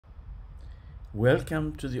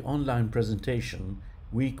Welcome to the online presentation,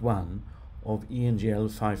 Week 1 of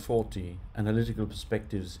ENGL540, Analytical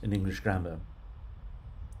Perspectives in English Grammar.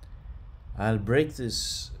 I'll break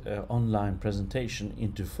this online presentation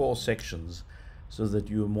into 4 sections so that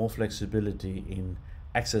you have more flexibility in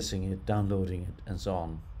accessing it, downloading it, and so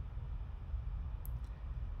on.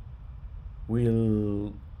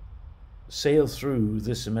 We'll sail through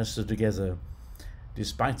this semester together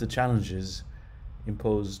despite the challenges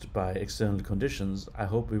imposed by external conditions. I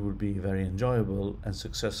hope it will be a very enjoyable and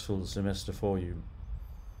successful semester for you.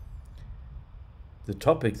 The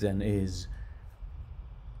topic then is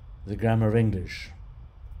the grammar of English,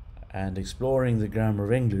 and exploring the grammar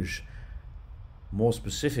of English more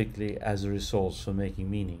specifically as a resource for making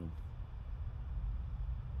meaning.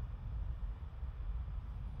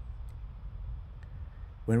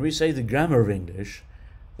 When we say the grammar of English,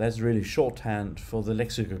 that's really shorthand for the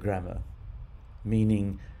lexicogrammar,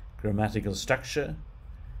 meaning grammatical structure,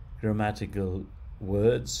 grammatical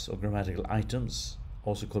words or grammatical items,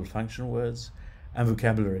 also called functional words, and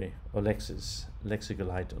vocabulary or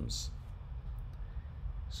lexical items.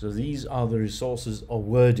 So these are the resources of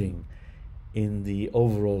wording in the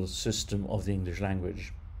overall system of the English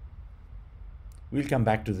language. We'll come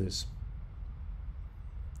back to this.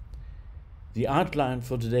 The outline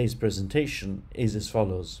for today's presentation is as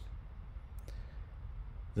follows.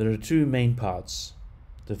 There are 2 main parts.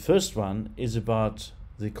 The first one is about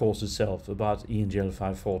the course itself, about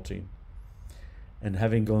ENGL540. And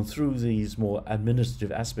having gone through these more administrative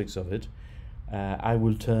aspects of it, I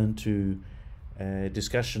will turn to a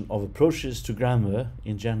discussion of approaches to grammar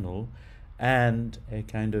in general and a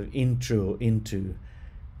kind of intro into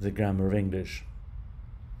the grammar of English.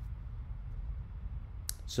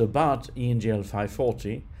 So about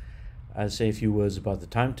ENGL540, I'll say a few words about the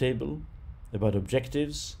timetable, about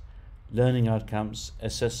objectives, learning outcomes,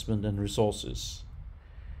 assessment and resources.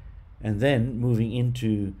 And then moving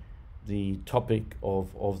into the topic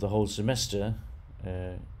of the whole semester,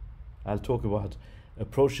 I'll talk about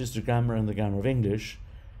approaches to grammar and the grammar of English,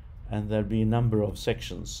 and there'll be a number of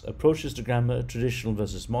sections. Approaches to grammar, traditional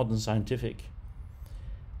versus modern scientific,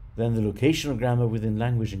 then the location of grammar within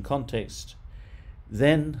language and context,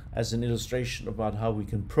 then as an illustration about how we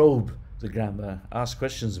can probe the grammar, ask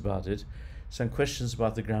questions about it, some questions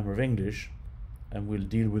about the grammar of English, and we'll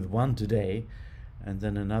deal with one today and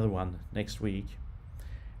then another one next week.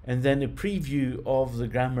 And then a preview of the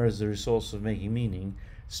grammar as a resource of making meaning,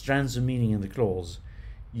 strands of meaning in the clause,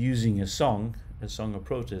 using a song of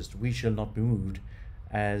protest, We Shall Not Be Moved,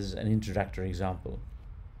 as an introductory example.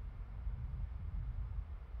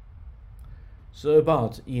 So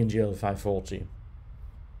about ENGL540.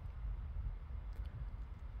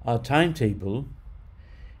 Our timetable,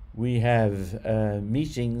 we have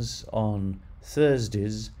meetings on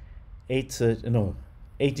Thursdays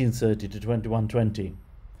 18:30 to 21:20.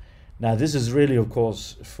 Now this is really, of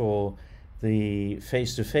course, for the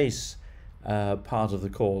face-to-face part of the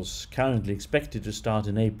course, currently expected to start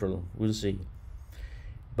in April. We'll see.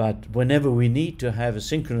 But whenever we need to have a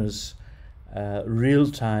synchronous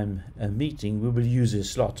real-time meeting, we will use a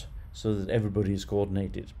slot so that everybody is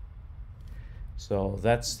coordinated. So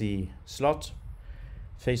that's the slot,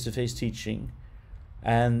 face-to-face teaching,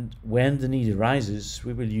 and when the need arises,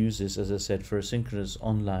 we will use this, as I said, for a synchronous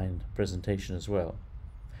online presentation as well.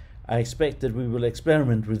 I expect that we will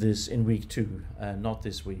experiment with this in week 2, not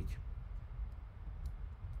this week.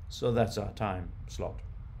 So that's our time slot.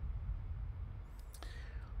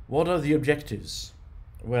 What are the objectives?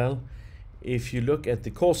 Well, if you look at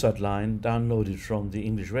the course outline downloaded from the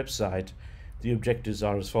English website, the objectives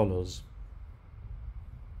are as follows.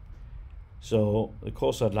 So the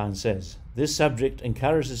course outline says, this subject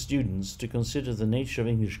encourages students to consider the nature of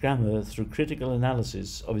English grammar through critical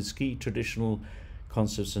analysis of its key traditional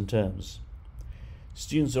concepts and terms.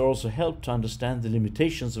 Students are also helped to understand the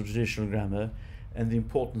limitations of traditional grammar and the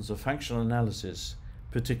importance of functional analysis,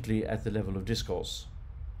 particularly at the level of discourse.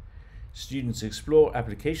 Students explore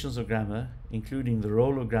applications of grammar, including the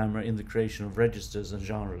role of grammar in the creation of registers and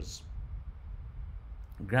genres.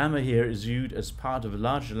 Grammar here is viewed as part of a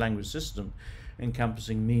larger language system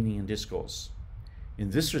encompassing meaning and discourse.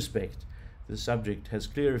 In this respect, the subject has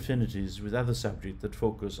clear affinities with other subjects that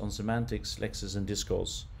focus on semantics, lexis, and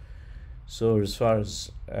discourse. So as far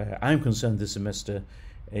as I'm concerned this semester,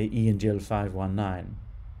 ENGL519.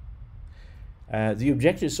 The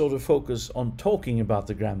objectives sort of focus on talking about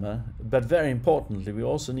the grammar, but very importantly, we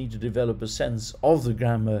also need to develop a sense of the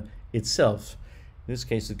grammar itself, in this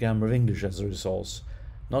case the grammar of English as a resource,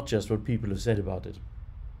 not just what people have said about it.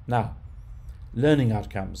 Now, learning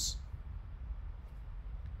outcomes.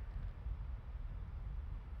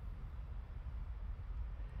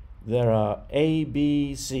 there are A,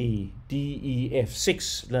 B, C, D, E, F,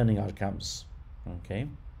 6 learning outcomes. Okay.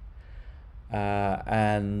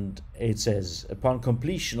 And it says, upon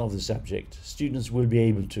completion of the subject, students will be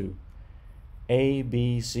able to A,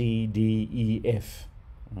 B, C, D, E, F.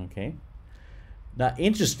 Okay. Now,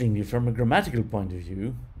 interestingly, from a grammatical point of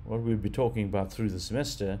view, what we'll be talking about through the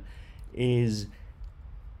semester is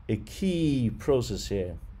a key process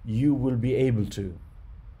here. You will be able to.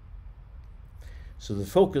 So the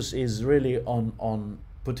focus is really on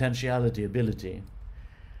potentiality, ability.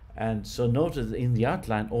 And so noted in the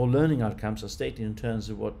outline, all learning outcomes are stated in terms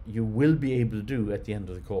of what you will be able to do at the end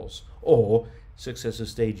of the course, or successive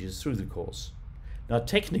stages through the course. Now,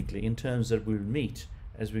 technically, in terms that we'll meet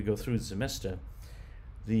as we go through the semester,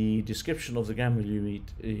 the description of the grammar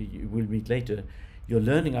we'll meet later, your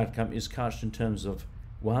learning outcome is couched in terms of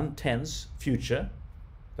 1, tense, future,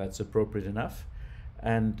 that's appropriate enough,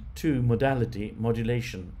 and 2, modality,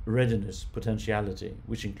 modulation, readiness, potentiality,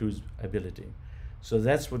 which includes ability. So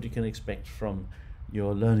that's what you can expect from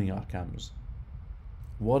your learning outcomes.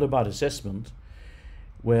 What about assessment?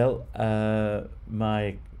 Well,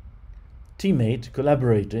 my teammate,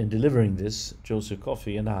 collaborator in delivering this, Joseph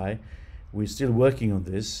Coffey, and I, we're still working on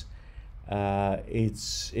this.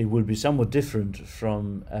 It will be somewhat different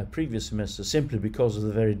from previous semester simply because of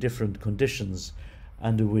the very different conditions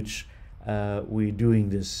under which we're doing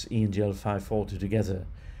this ENGL540 together.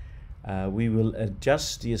 We will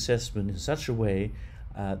adjust the assessment in such a way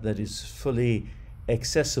that is fully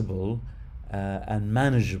accessible and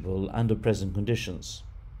manageable under present conditions.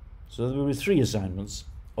 So there will be 3 assignments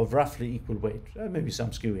of roughly equal weight, maybe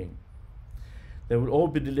some skewing. They will all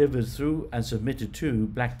be delivered through and submitted to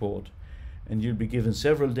Blackboard, and you'll be given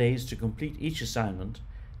several days to complete each assignment,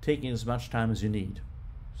 taking as much time as you need.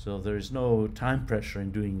 So there is no time pressure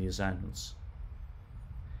in doing the assignments.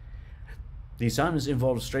 The assignments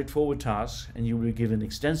involve straightforward tasks, and you will be given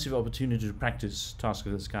extensive opportunity to practice tasks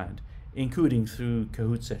of this kind, including through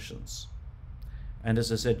Kahoot sessions. And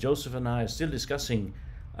as I said, Joseph and I are still discussing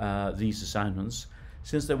these assignments,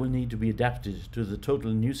 since they will need to be adapted to the total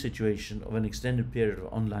new situation of an extended period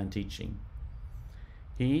of online teaching.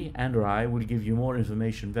 He and or I will give you more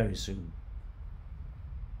information very soon.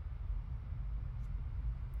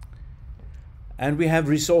 And we have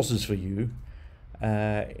resources for you.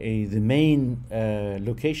 The main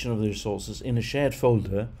location of the resources in a shared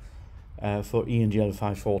folder for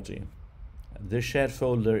ENGL540. This shared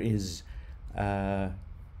folder is a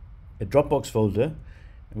Dropbox folder.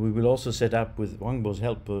 We will also set up, with Wangbo's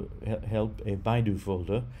help, a Baidu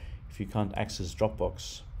folder if you can't access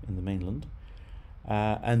Dropbox in the mainland.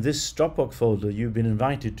 And this Dropbox folder you've been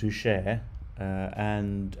invited to share,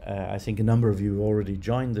 and I think a number of you already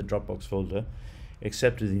joined the Dropbox folder,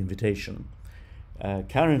 accepted the invitation.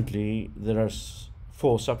 Currently, there are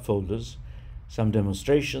 4 subfolders: some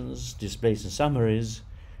demonstrations, displays and summaries,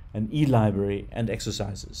 an e-library, and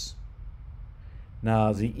exercises.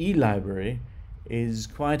 Now, the e-library is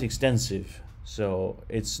quite extensive, so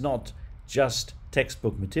it's not just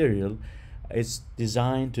textbook material. It's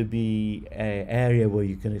designed to be an area where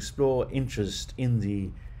you can explore interest in the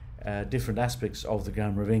different aspects of the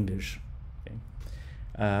grammar of English.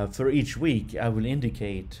 Okay. For each week, I will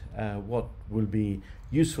indicate what will be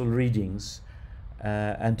useful readings,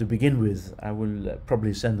 and to begin with, I will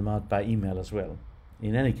probably send them out by email as well.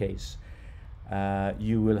 In any case,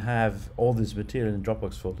 you will have all this material in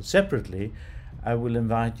Dropbox folder. Separately, I will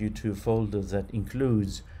invite you to a folder that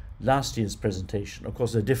includes last year's presentation. Of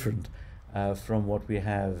course, they're different from what we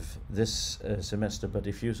have this semester, but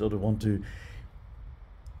if you sort of want to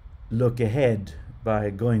look ahead by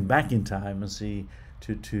going back in time and see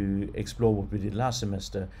to explore what we did last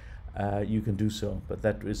semester, you can do so, but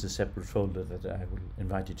that is a separate folder that I will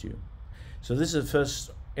invite you to. So this is the first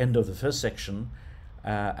end of the first section,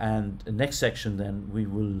 and the next section then we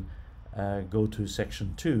will go to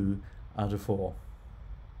section 2 out of 4.